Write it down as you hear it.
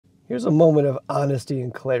Here's a moment of honesty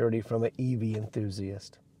and clarity from an EV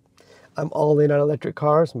enthusiast. I'm all in on electric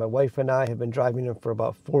cars. My wife and I have been driving them for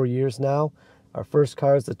about 4 years now. Our first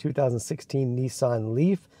car is the 2016 Nissan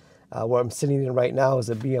Leaf. Where I'm sitting in right now is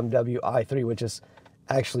a BMW i3, which is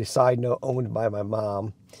actually, side note, owned by my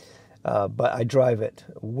mom. But I drive it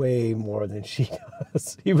way more than she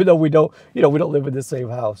does, even though we don't live in the same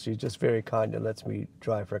house. She's just very kind and lets me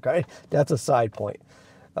drive her car. That's a side point.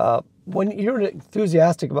 When you're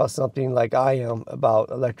enthusiastic about something like I am about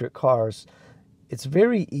electric cars, it's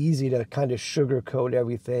very easy to kind of sugarcoat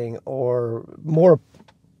everything, or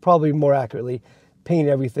probably more accurately, paint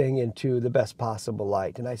everything into the best possible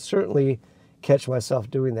light. And I certainly catch myself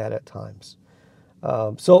doing that at times.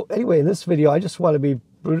 So anyway, in this video, I just want to be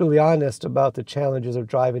brutally honest about the challenges of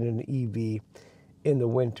driving an EV in the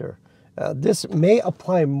winter. This may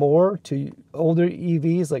apply more to older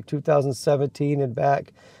EVs like 2017 and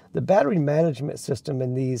back. The battery management system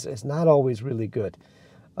in these is not always really good.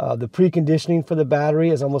 The preconditioning for the battery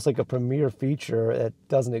is almost like a premier feature that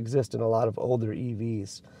doesn't exist in a lot of older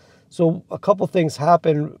EVs. So a couple things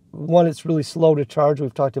happen. One, it's really slow to charge.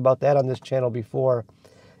 We've talked about that on this channel before.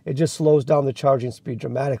 It just slows down the charging speed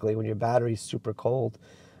dramatically when your battery's super cold.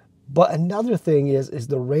 But another thing is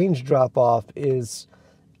the range drop off is,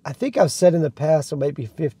 I think I've said in the past, it might be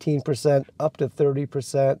 15% up to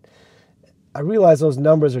 30%. I realize those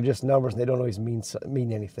numbers are just numbers and they don't always mean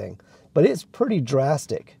anything. But it's pretty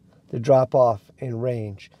drastic, the drop off in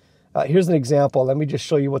range. Here's an example. Let me just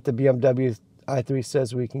show you what the BMW i3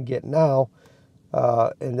 says we can get now.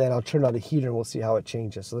 And then I'll turn on the heater and we'll see how it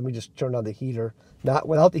changes. So let me just turn on the heater. Not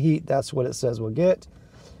without the heat, that's what it says we'll get.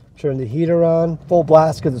 Turn the heater on, full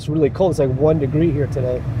blast because it's really cold. It's like 1 degree here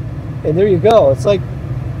today. And there you go. It's like,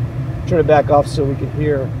 turn it back off so we can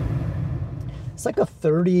hear. It's like a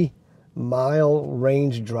 30-mile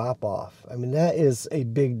range drop off. I mean, that is a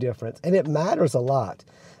big difference. And it matters a lot.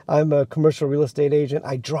 I'm a commercial real estate agent.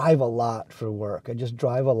 I drive a lot for work. I just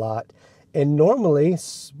drive a lot. And normally,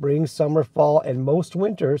 spring, summer, fall, and most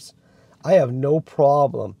winters, I have no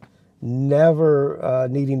problem never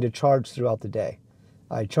needing to charge throughout the day.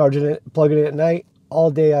 I plug it in at night,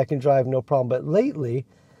 all day I can drive, no problem. But lately,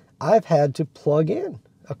 I've had to plug in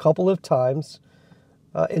a couple of times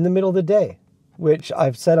in the middle of the day, which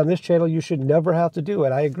I've said on this channel you should never have to do.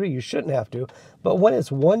 And I agree, you shouldn't have to. But when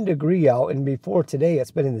it's 1 degree out, and before today,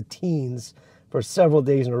 it's been in the teens for several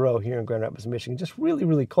days in a row here in Grand Rapids, Michigan, just really,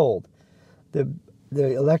 really cold. The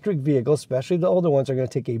electric vehicles, especially the older ones, are going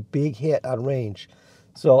to take a big hit on range.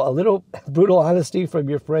 So a little brutal honesty from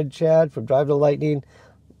your friend Chad from Drive to Lightning.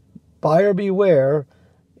 Buyer beware,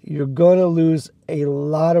 you're going to lose a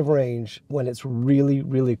lot of range when it's really,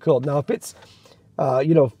 really cold. Now, if it's,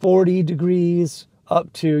 40 degrees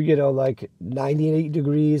up to, like 98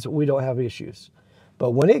 degrees, we don't have issues.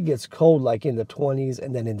 But when it gets cold, like in the 20s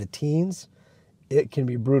and then in the teens, it can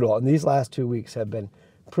be brutal. And these last 2 weeks have been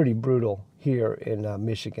pretty brutal here in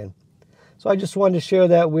Michigan. So I just wanted to share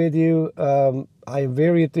that with you. I am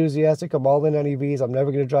very enthusiastic. I'm all in on EVs. I'm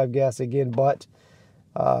never going to drive gas again, but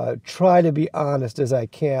try to be honest as I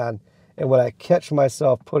can. And when I catch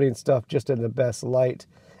myself putting stuff just in the best light,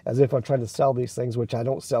 as if I'm trying to sell these things, which I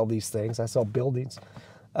don't sell these things. I sell buildings.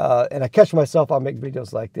 And I catch myself, I'll make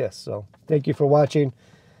videos like this. So thank you for watching.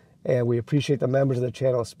 And we appreciate the members of the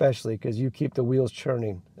channel especially because you keep the wheels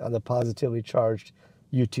churning on the Positively Charged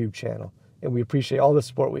YouTube channel. And we appreciate all the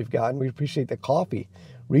support we've gotten. We appreciate the coffee.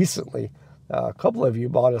 Recently, a couple of you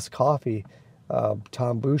bought us coffee.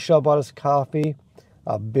 Tom Bushaw bought us coffee.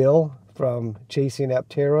 Bill from Chasing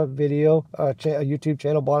Aptera video YouTube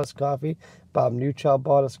channel bought us coffee. Bob Newchild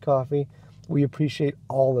bought us coffee. We appreciate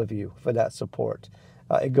all of you for that support.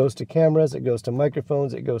 It goes to cameras, it goes to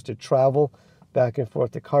microphones, it goes to travel back and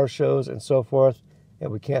forth to car shows and so forth.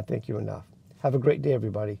 And we can't thank you enough. Have a great day,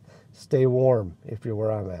 everybody. Stay warm if you're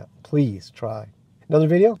where I'm at. Please try. Another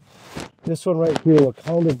video? This one right here will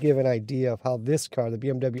kind of give an idea of how this car, the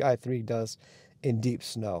BMW i3, does in deep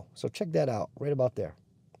snow. So check that out right about there.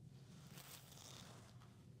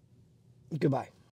 Goodbye.